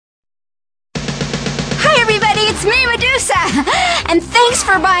Medusa! And thanks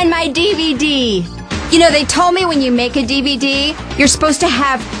for buying my DVD. You know, they told me when you make a DVD, you're supposed to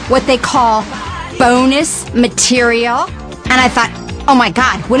have what they call bonus material. And I thought, oh my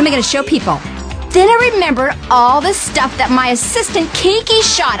God, what am I going to show people? Then I remembered all the stuff that my assistant Kiki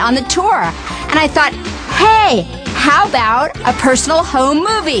shot on the tour. And I thought, hey, how about a personal home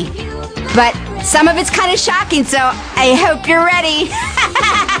movie? But some of it's kind of shocking, so I hope you're ready.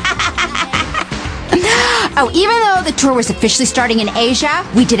 Oh, even though the tour was officially starting in Asia,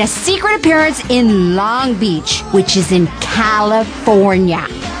 we did a secret appearance in Long Beach, which is in California,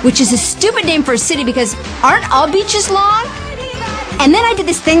 which is a stupid name for a city because aren't all beaches long? And then I did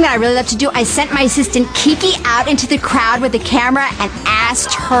this thing that I really love to do. I sent my assistant Kiki out into the crowd with the camera and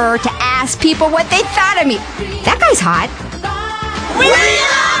asked her to ask people what they thought of me. That guy's hot. We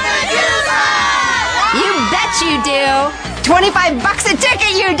love Medusa! You bet you do. $25 a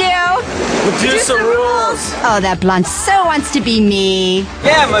ticket, you do. Medusa rules. Oh, that blonde so wants to be me.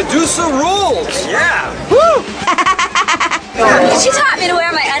 Yeah, Medusa rules. Yeah. Woo! She taught me to wear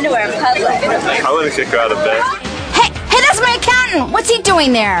my underwear in public. I want to kick her out of bed. Hey, that's my accountant. What's he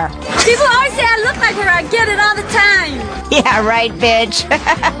doing there? People always say I look like her. I get it all the time. Yeah, right, bitch.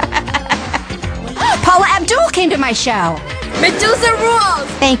 Paula Abdul came to my show. Medusa rules.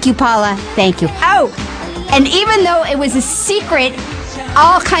 Thank you, Paula. Thank you. Oh, and even though it was a secret,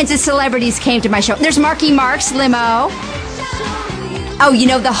 all kinds of celebrities came to my show. There's Marky Mark's limo. Oh, you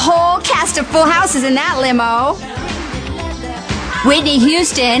know, the whole cast of Full House is in that limo. Whitney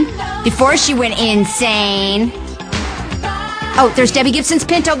Houston, before she went insane. Oh, there's Debbie Gibson's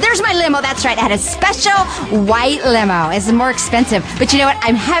Pinto. There's my limo. That's right. I had a special white limo. It's more expensive. But you know what?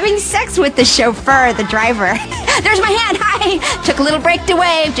 I'm having sex with the chauffeur, the driver. There's my hand. Hi. Took a little break to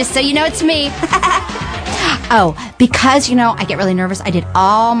wave, just so you know it's me. Oh, because, you know, I get really nervous. I did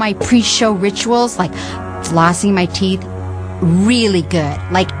all my pre-show rituals, like flossing my teeth really good,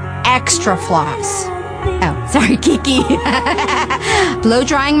 like extra floss. Oh, sorry, Kiki. Blow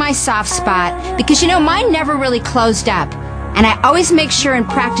drying my soft spot, because, you know, mine never really closed up. And I always make sure and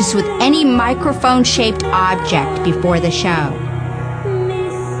practice with any microphone-shaped object before the show.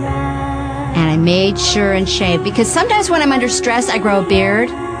 And I made sure and shaved, because sometimes when I'm under stress, I grow a beard.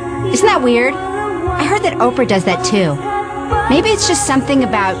 Isn't that weird? I heard that Oprah does that too. Maybe it's just something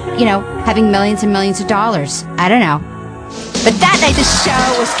about, you know, having millions and millions of dollars. I don't know. But that night the show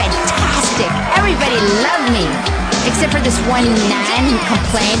was fantastic. Everybody loved me. Except for this one nun who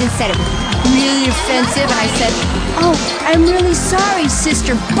complained and said it was really offensive. And I said, oh, I'm really sorry,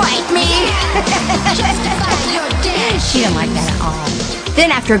 sister. Bite me. She didn't like that at all.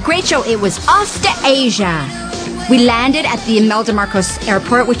 Then after a great show, it was off to Asia. We landed at the Imelda Marcos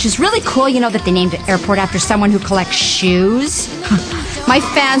Airport, which is really cool, you know, that they named the airport after someone who collects shoes. My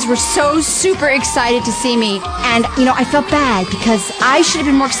fans were so super excited to see me. And, you know, I felt bad because I should have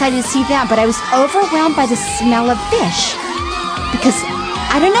been more excited to see them, but I was overwhelmed by the smell of fish. Because,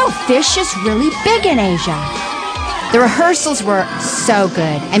 I don't know, fish is really big in Asia. The rehearsals were so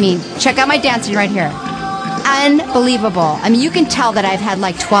good. I mean, check out my dancing right here. Unbelievable. I mean, you can tell that I've had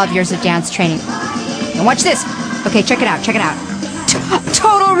like 12 years of dance training. And watch this. Okay, check it out, check it out.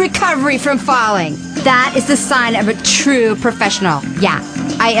 Total recovery from falling. That is the sign of a true professional. Yeah,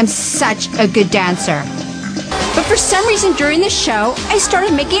 I am such a good dancer. But for some reason during the show, I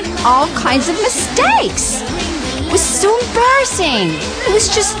started making all kinds of mistakes. It was so embarrassing. It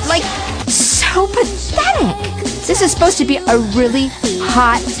was just like so pathetic. This is supposed to be a really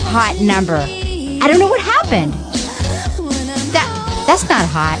hot number. I don't know what happened. That's not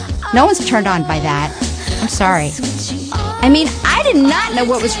hot. No one's turned on by that. I'm sorry. I mean, I did not know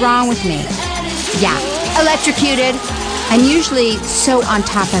what was wrong with me. Yeah, electrocuted. I'm usually so on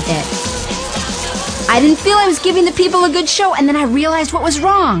top of it. I didn't feel I was giving the people a good show, and then I realized what was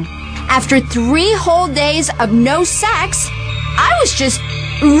wrong. After 3 whole days of no sex, I was just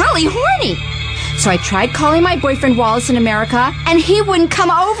really horny. So I tried calling my boyfriend Wallace in America, and he wouldn't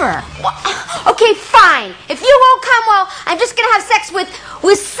come over. Well, okay, fine. If you won't come, well, I'm just gonna have sex with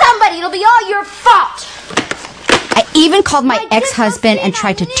somebody. It'll be all your fault. I even called my ex-husband and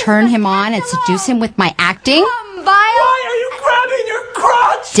tried to turn him on and seduce him with my acting. Why are you grabbing your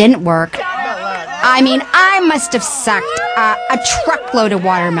crotch? Didn't work. I mean, I must have sucked a truckload of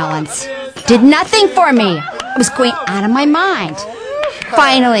watermelons. Did nothing for me. I was going out of my mind.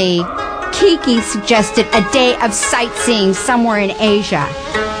 Finally, Kiki suggested a day of sightseeing somewhere in Asia.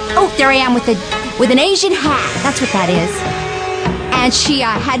 Oh, there I am with an Asian hat. That's what that is. And she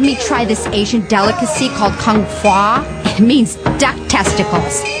had me try this Asian delicacy called kung fu. It means duck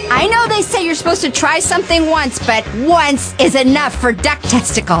testicles. I know they say you're supposed to try something once, but once is enough for duck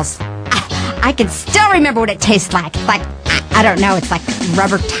testicles. I can still remember what it tastes like. Like, I don't know, it's like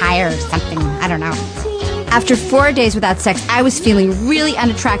rubber tire or something. I don't know. After 4 days without sex, I was feeling really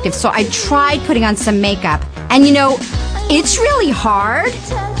unattractive, so I tried putting on some makeup. And you know, it's really hard.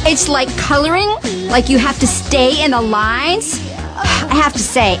 It's like coloring, like you have to stay in the lines. I have to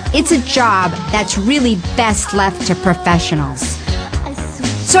say, it's a job that's really best left to professionals.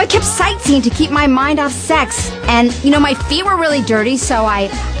 So I kept sightseeing to keep my mind off sex. And, you know, my feet were really dirty, so I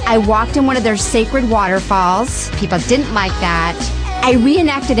walked in one of their sacred waterfalls. People didn't like that. I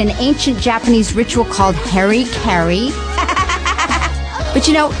reenacted an ancient Japanese ritual called Harikari. But,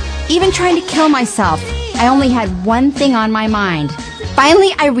 you know, even trying to kill myself, I only had one thing on my mind.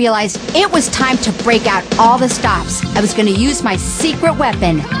 Finally, I realized it was time to break out all the stops. I was going to use my secret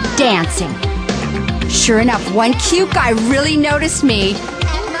weapon, dancing. Sure enough, one cute guy really noticed me.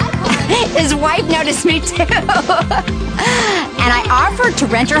 His wife noticed me too. And I offered to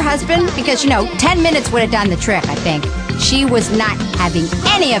rent her husband because, you know, 10 minutes would have done the trick, I think. She was not having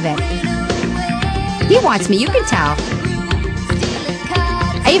any of it. He wants me, you can tell.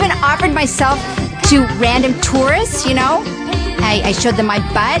 I even offered myself to random tourists, you know. I showed them my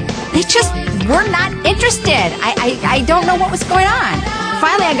butt. They just were not interested. I don't know what was going on.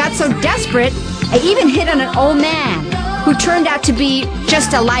 Finally, I got so desperate, I even hit on an old man who turned out to be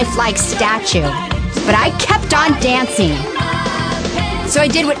just a lifelike statue. But I kept on dancing. So I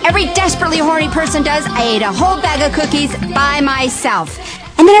did what every desperately horny person does. I ate a whole bag of cookies by myself.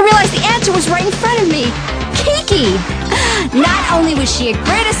 And then I realized the answer was right in front of me. Kiki! Not only was she a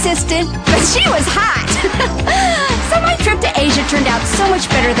great assistant, but she was hot. So my trip to Asia turned out so much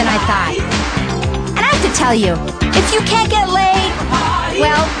better than I thought. And I have to tell you, if you can't get laid,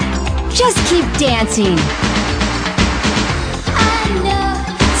 well, just keep dancing.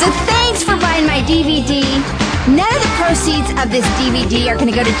 So thanks for buying my DVD. None of the proceeds of this DVD are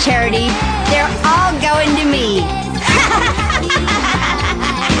going to go to charity. They're all going to me.